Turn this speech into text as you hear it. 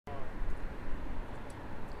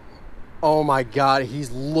Oh my God,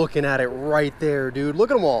 he's looking at it right there, dude.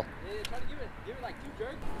 Look at them all. Yeah, try to give it like 2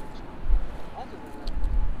 jerks.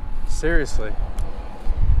 Seriously.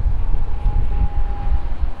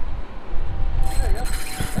 There you go.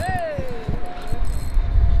 Hey!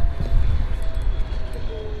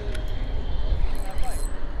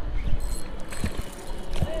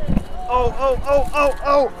 Oh, oh, oh, oh,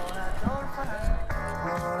 oh.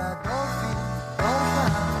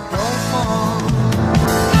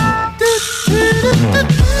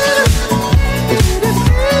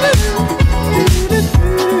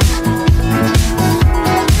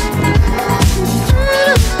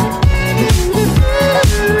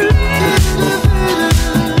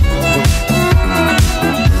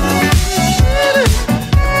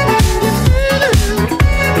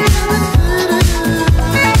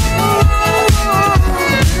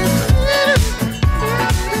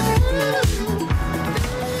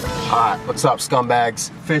 What's up, scumbags?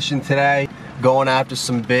 Fishing today, going after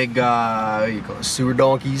some big, what do you call it, sewer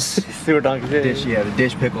donkeys? Sewer donkeys. Yeah, the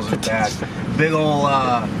dish pickles are bad. Big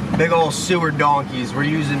old sewer donkeys. We're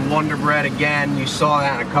using Wonder Bread again. You saw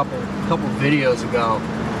that in a couple videos ago.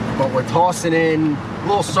 But we're tossing in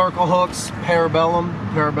little circle hooks,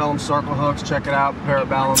 Parabellum circle hooks. Check it out,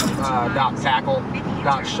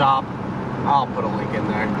 parabellum.tackle.shop. I'll put a link in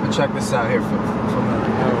there. But check this out here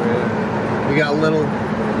we got little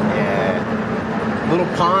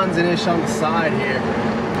ponds and ish on the side here.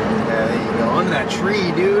 Yeah, there you go. Under that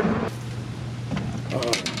tree, dude.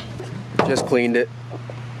 Just cleaned it.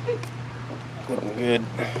 Looking good.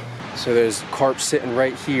 So there's carp sitting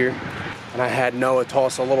right here, and I had Noah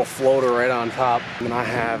toss a little floater right on top. And I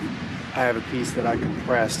have a piece that I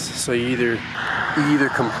compressed. So you either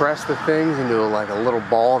compress the things into like a little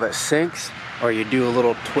ball that sinks, or you do a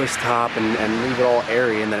little twist top and leave it all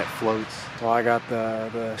airy and then it floats. So I got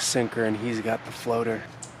the sinker and he's got the floater.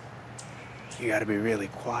 You gotta be really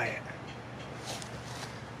quiet.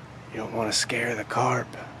 You don't want to scare the carp.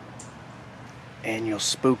 And you'll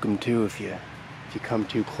spook them too if you come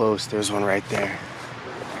too close. There's one right there.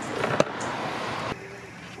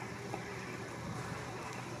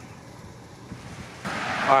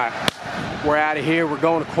 Alright, we're out of here. We're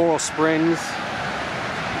going to Coral Springs.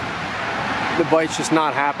 The bite's just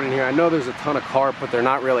not happening here. I know there's a ton of carp, but they're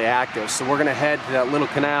not really active. So we're gonna head to that little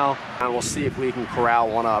canal and we'll see if we can corral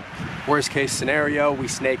one up. Worst case scenario, we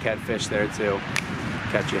snakehead fish there too.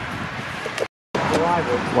 Catch you.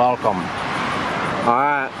 Welcome. All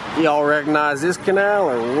right, y'all recognize this canal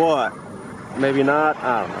or what? Maybe not,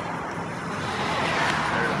 I don't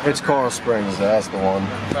know. It's Coral Springs, that's the one.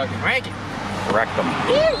 Fucking rank it. Wrecked them.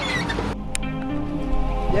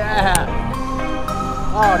 Yeah.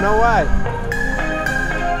 Oh, no way.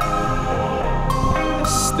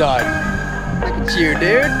 Stud. Look at you,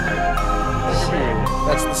 dude. Shit,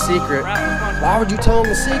 that's the secret. Why would you tell him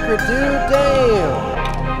the secret, dude? Damn.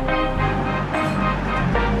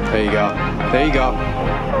 There you go. There you go.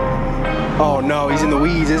 Oh no, he's in the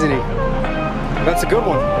weeds, isn't he? That's a good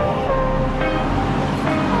one.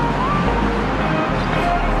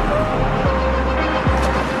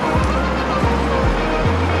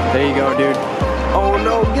 There you go, dude. Oh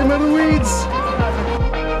no, get him in the weeds.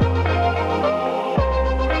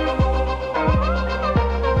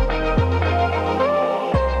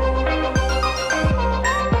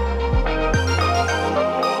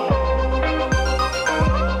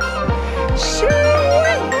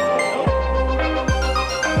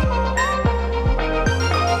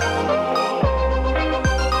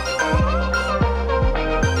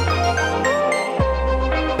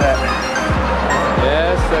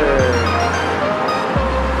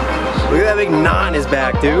 Look at that big knot in his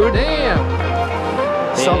back, dude. Damn.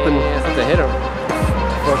 Something hit him.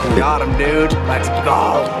 fucking got him, dude. Let's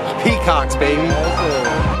go. Peacocks, baby.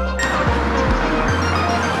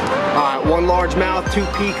 Alright, one largemouth, 2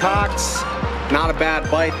 peacocks. Not a bad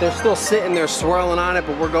bite. They're still sitting there swirling on it,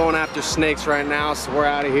 but we're going after snakes right now, so we're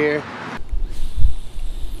out of here.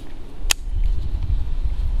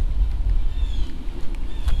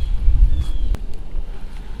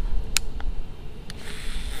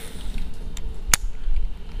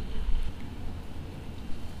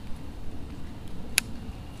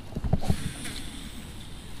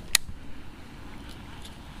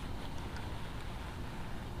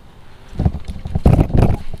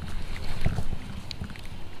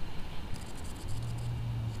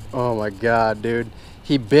 Oh my God, dude.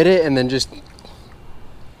 He bit it and then he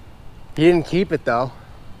didn't keep it though.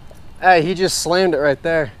 Hey, he just slammed it right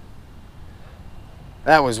there.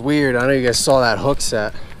 That was weird. I know you guys saw that hook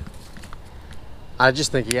set. I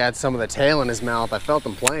just think he had some of the tail in his mouth. I felt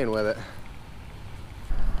him playing with it.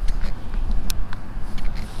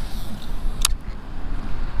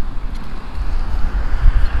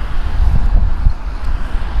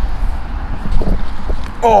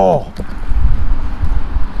 Oh!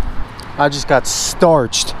 I just got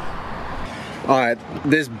starched. All right,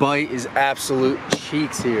 this bite is absolute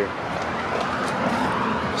cheeks here.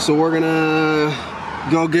 So we're gonna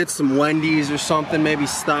go get some Wendy's or something, maybe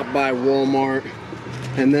stop by Walmart,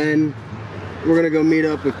 and then we're gonna go meet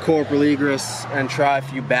up with Corporal Egris and try a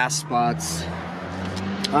few bass spots.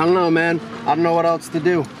 I don't know, man. I don't know what else to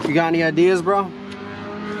do. You got any ideas, bro? No,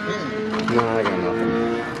 I got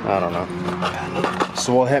nothing. I don't know.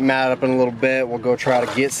 So we'll hit Matt up in a little bit. We'll go try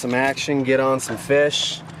to get some action, get on some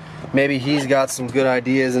fish. Maybe he's got some good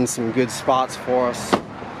ideas and some good spots for us.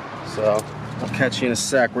 So I'll catch you in a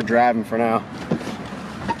sec. We're driving for now.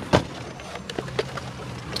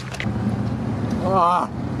 Ah.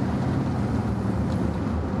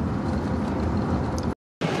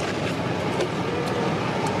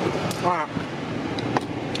 All right.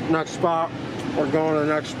 Next spot. We're going to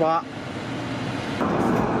the next spot.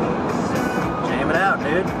 Jam it out,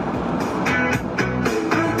 dude.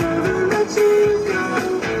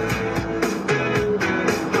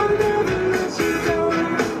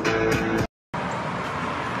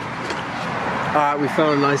 Alright, we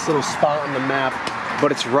found a nice little spot on the map, but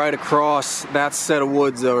it's right across that set of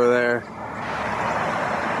woods over there.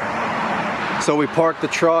 So we parked the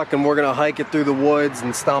truck and we're gonna hike it through the woods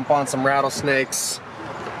and stomp on some rattlesnakes.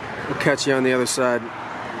 We'll catch you on the other side.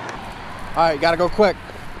 Alright, gotta go quick.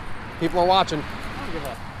 People are watching.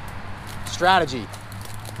 Strategy.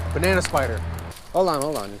 Banana spider. Hold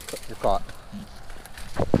on, you're caught.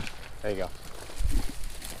 There you go.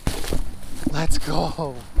 Let's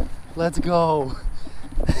go. Let's go.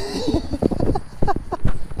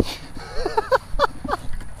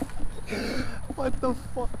 What the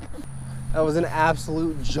fuck? That was an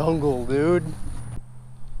absolute jungle, dude.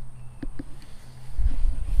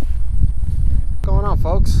 What's going on,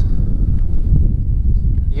 folks?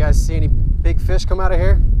 You guys see any big fish come out of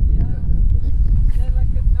here? Yeah, they're like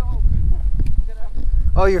a dog.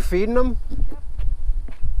 Oh, you're feeding them? Yep.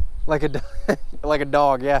 Like a like a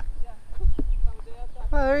dog, yeah.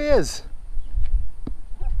 Oh, there he is.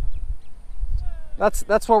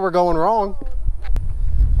 That's where we're going wrong.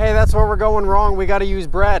 Hey, that's where we're going wrong. We got to use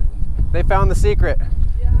bread. They found the secret.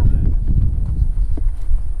 Yeah.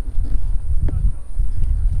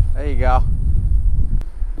 There you go.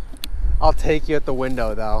 I'll take you at the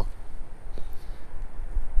window, though.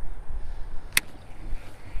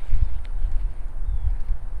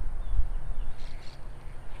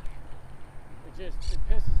 It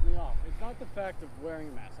pisses me off. It's not the fact of wearing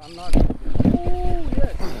a mask. I'm not. Oh,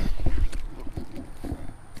 yes.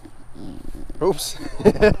 Oops.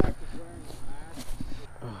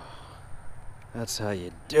 That's how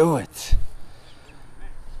you do it.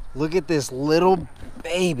 Look at this little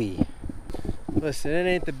baby. Listen, it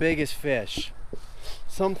ain't the biggest fish.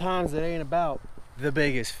 Sometimes it ain't about the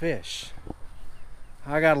biggest fish.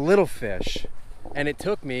 I got a little fish, and it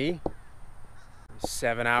took me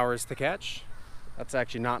 7 hours to catch. That's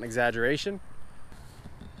actually not an exaggeration.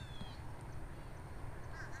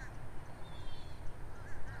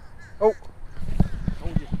 Oh.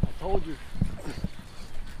 I told you.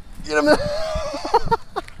 Get him.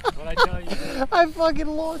 What I tell you. I fucking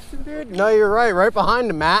launched him, dude. No, you're right. Right behind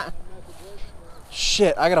him, Matt.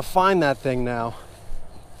 Shit, I gotta find that thing now.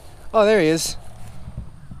 Oh, there he is.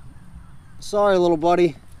 Sorry, little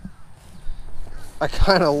buddy. I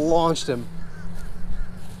kind of launched him.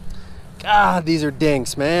 God, these are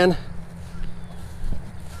dinks, man.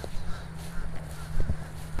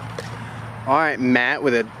 All right, Matt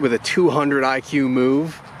with a 200 IQ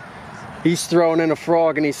move. He's throwing in a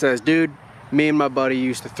frog and he says, dude, me and my buddy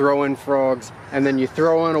used to throw in frogs and then you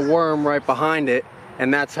throw in a worm right behind it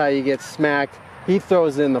and that's how you get smacked. He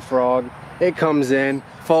throws in the frog, it comes in,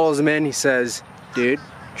 follows him in, he says, dude,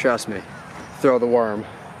 trust me, throw the worm.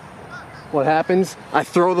 What happens? I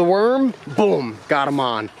throw the worm, boom, got him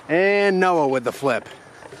on. And Noah with the flip.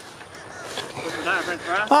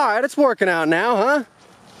 All right, it's working out now, huh?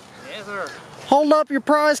 Yes, sir. Hold up your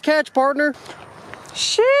prize catch, partner.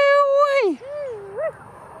 Shoo-wee!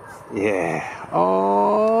 Yeah.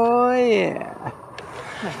 Oh, yeah.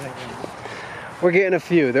 We're getting a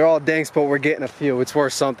few. They're all dinks, but we're getting a few. It's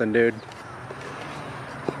worth something, dude.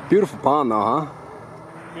 Beautiful pond, though, huh?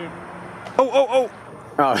 Dude. Oh.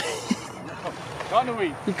 Got in the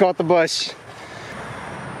weed. You caught the bush.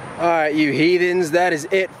 All right, you heathens, that is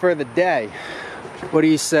it for the day. What do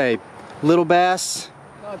you say? Little bass?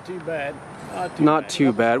 Not too bad. Not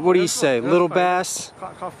too bad. What do you say? Little bass?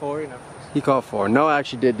 Caught 4, you know. He caught 4. Noah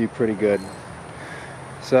actually did do pretty good.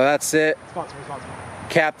 So that's it. Sponsor.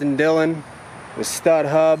 Captain Dylan with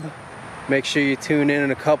StudHub. Make sure you tune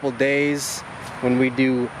in a couple days when we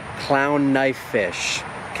do clown knife fish.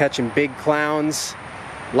 catching big clowns,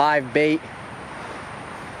 live bait,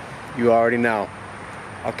 you already know.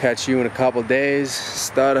 I'll catch you in a couple days.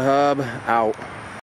 Studhub out.